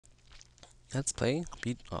Let's play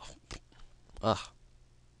beat. Oh,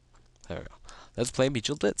 there we go. Let's play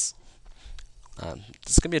Bewjewled Blitz.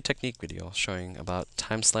 This is gonna be a technique video showing about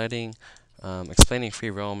time sliding, explaining free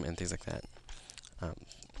roam, and things like that. Um,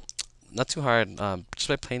 Not too hard. Just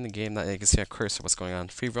by playing the game, that you can see a cursor what's going on.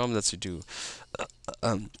 Free roam lets you do.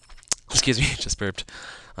 Um, excuse me, just burped.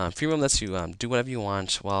 Free roam lets you do whatever you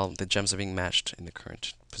want while the gems are being matched in the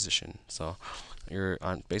current position. So you're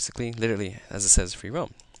on basically, literally, as it says, free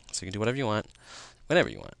roam. So you can do whatever you want, whenever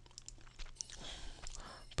you want.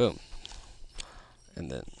 Boom.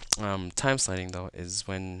 And then time sliding though is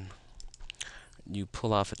when you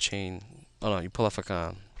pull off a chain. Oh no, you pull off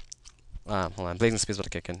hold on, blazing speed is about to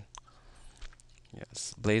kick in.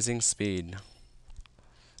 Yes, blazing speed.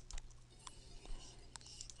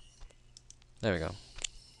 There we go.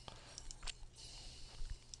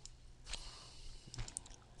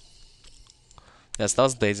 Yes, that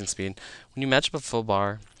was blazing speed. When you match up a full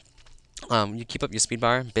bar, you keep up your speed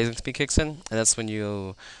bar. Blazing speed kicks in, and that's when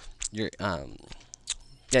your yeah,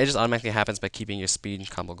 it just automatically happens by keeping your speed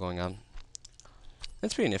combo going on.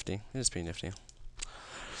 It's pretty nifty. It is pretty nifty.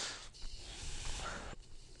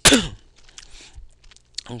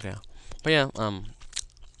 Okay, but yeah, I'm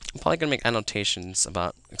probably gonna make annotations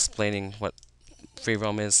about explaining what free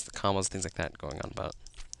roam is, the combos, things like that going on about.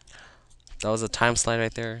 That was a time slide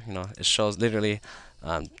right there. You know, it shows literally,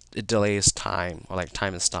 it delays time, or like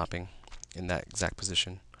time is stopping in that exact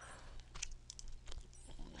position.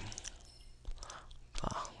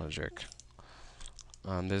 Ah, what a jerk.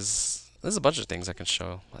 There's a bunch of things I can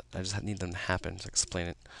show, but I just need them to happen to explain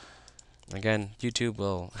it. Again, YouTube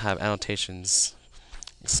will have annotations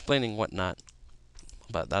explaining whatnot,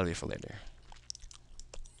 but that'll be for later.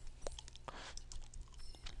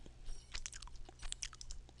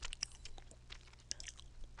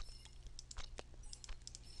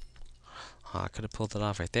 I could have pulled it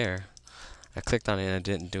off right there. I clicked on it and I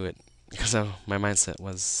didn't do it because my mindset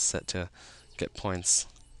was set to get points.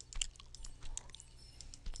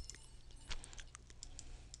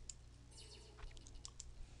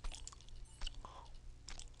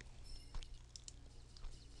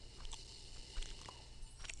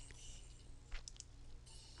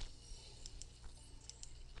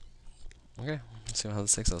 Okay, let's see how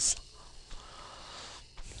this takes us.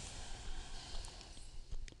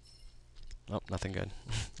 Oh, nothing good.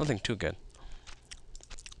 Nothing too good.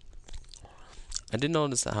 I did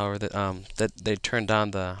notice that, however, that they turned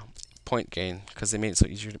down the point gain because they made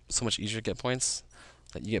it so much easier to get points.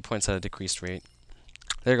 That you get points at a decreased rate.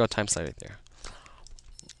 There you go, time slide right there.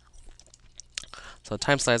 So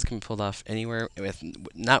time slides can be pulled off anywhere with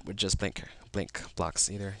not with just blink blocks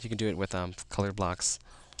either. You can do it with color blocks.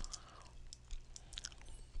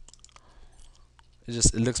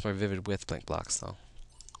 It looks more vivid with blink blocks though.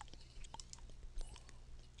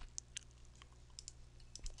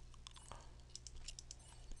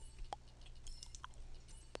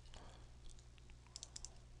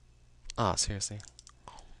 Ah, seriously.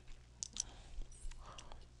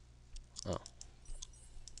 Oh.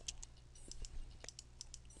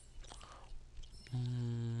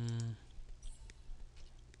 Mm.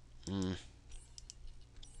 Mm.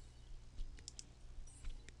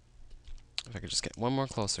 If I could just get one more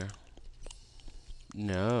closer.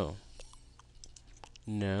 No.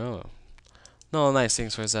 No. No nice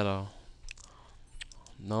things for Zetto.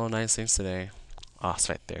 No nice things today. Ah, it's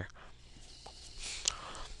right there.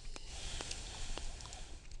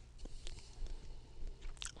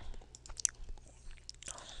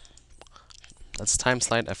 That's time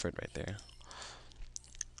slide effort right there.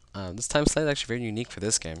 This time slide is actually very unique for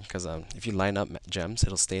this game because if you line up gems,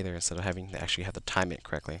 it'll stay there instead of having to actually have to time it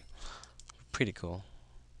correctly. Pretty cool.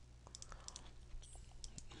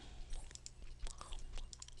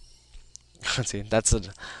 See, that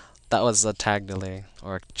was a tag delay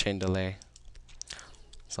or a chain delay.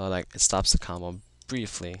 So like it stops the combo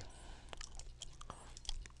briefly.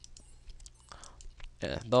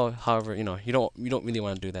 Yeah, though, however, you don't really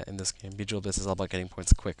want to do that in this game. Bewjewled Blitz is all about getting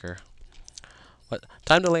points quicker. But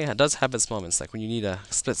time delay does have its moments, like when you need a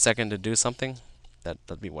split second to do something.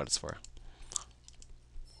 That'd be what it's for.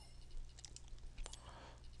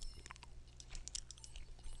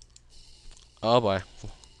 Oh boy.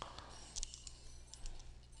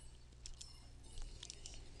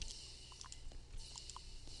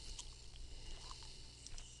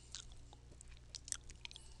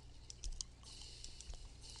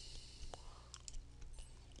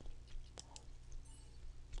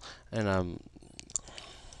 And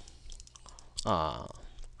ah,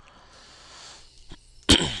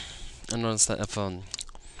 I noticed that if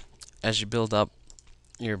as you build up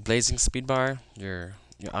your blazing speed bar, your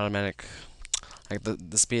automatic Like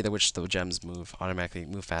the speed at which the gems move automatically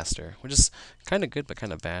move faster, which is kind of good but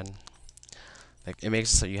kind of bad. Like it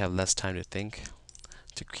makes it so you have less time to think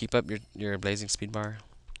to keep up your blazing speed bar,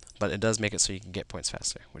 but it does make it so you can get points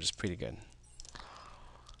faster, which is pretty good.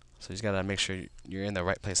 So you just gotta make sure you're in the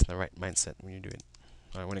right place in the right mindset when you do it.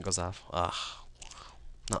 Or when it goes off.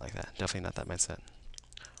 Not like that. Definitely not that mindset.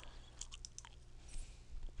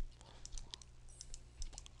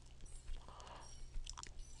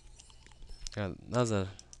 Yeah, that was a...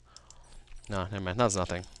 No, never mind. That was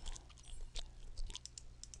nothing.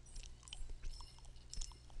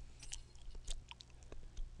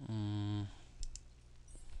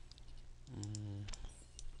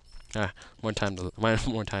 More time to...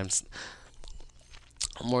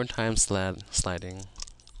 More time sliding.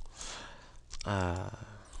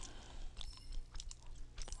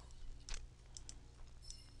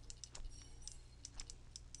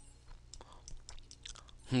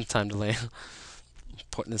 Time delay.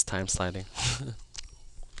 Important is time sliding.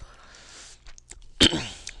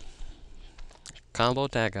 Combo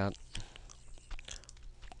tag out.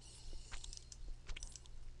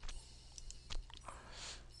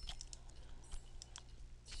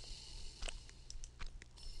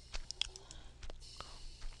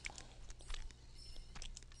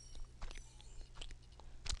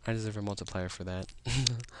 I deserve a multiplier for that.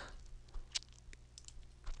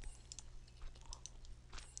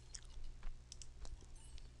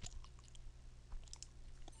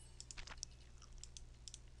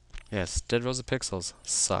 Yes, dead rows of pixels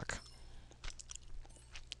suck.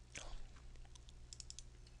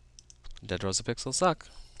 Dead rows of pixels suck.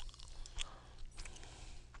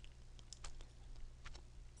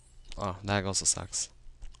 Oh, that also sucks.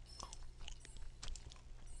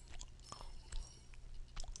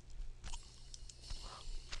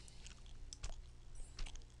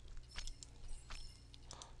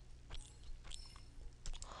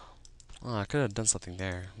 Oh, I could have done something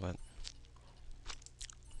there, but...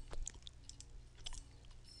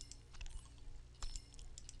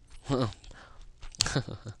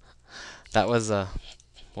 That was a...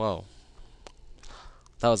 Whoa.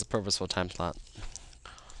 That was a purposeful time slot.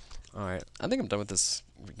 Alright, I think I'm done with this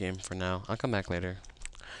game for now. I'll come back later.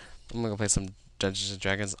 I'm gonna go play some Dungeons &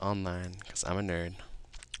 Dragons online, because I'm a nerd.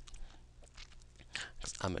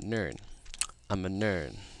 Because I'm a nerd. I'm a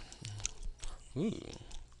nerd. Ooh.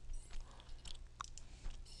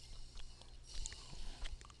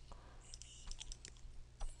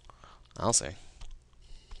 I'll say.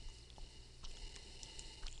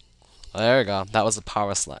 Oh, there we go. That was a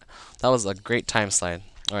power slide. That was a great time slide.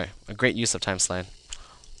 Alright, a great use of time slide.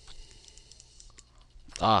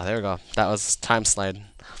 Ah, there we go. That was time slide.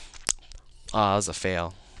 Ah, that was a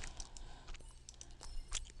fail.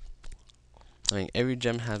 I mean, every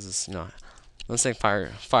gem has this, I'm not saying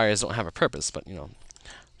fires don't have a purpose, but,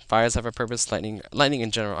 fires have a purpose. Lightning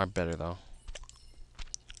in general are better, though.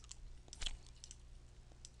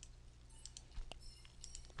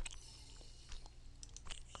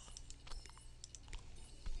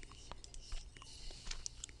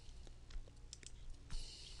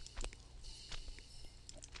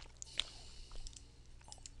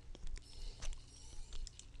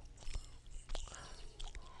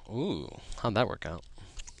 Ooh, how'd that work out?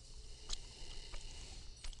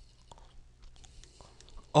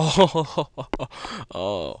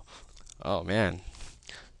 Oh, oh man.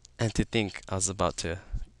 And to think I was about to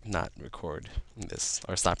not record this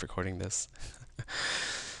or stop recording this.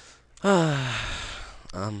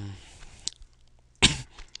 um.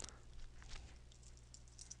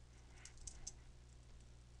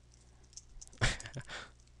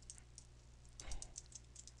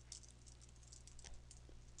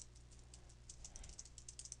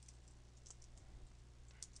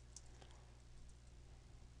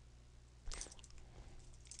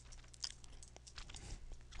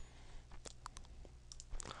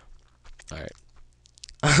 All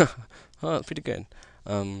right. Oh, pretty good.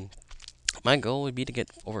 My goal would be to get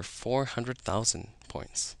over 400,000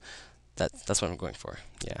 points. That's what I'm going for.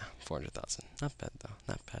 Yeah, 400,000. Not bad though.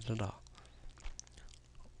 Not bad at all.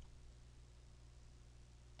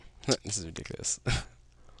 This is ridiculous.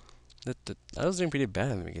 I was doing pretty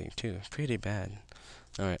bad in the beginning too. Pretty bad.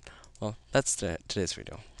 All right. Well, that's today's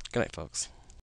video. Good night, folks.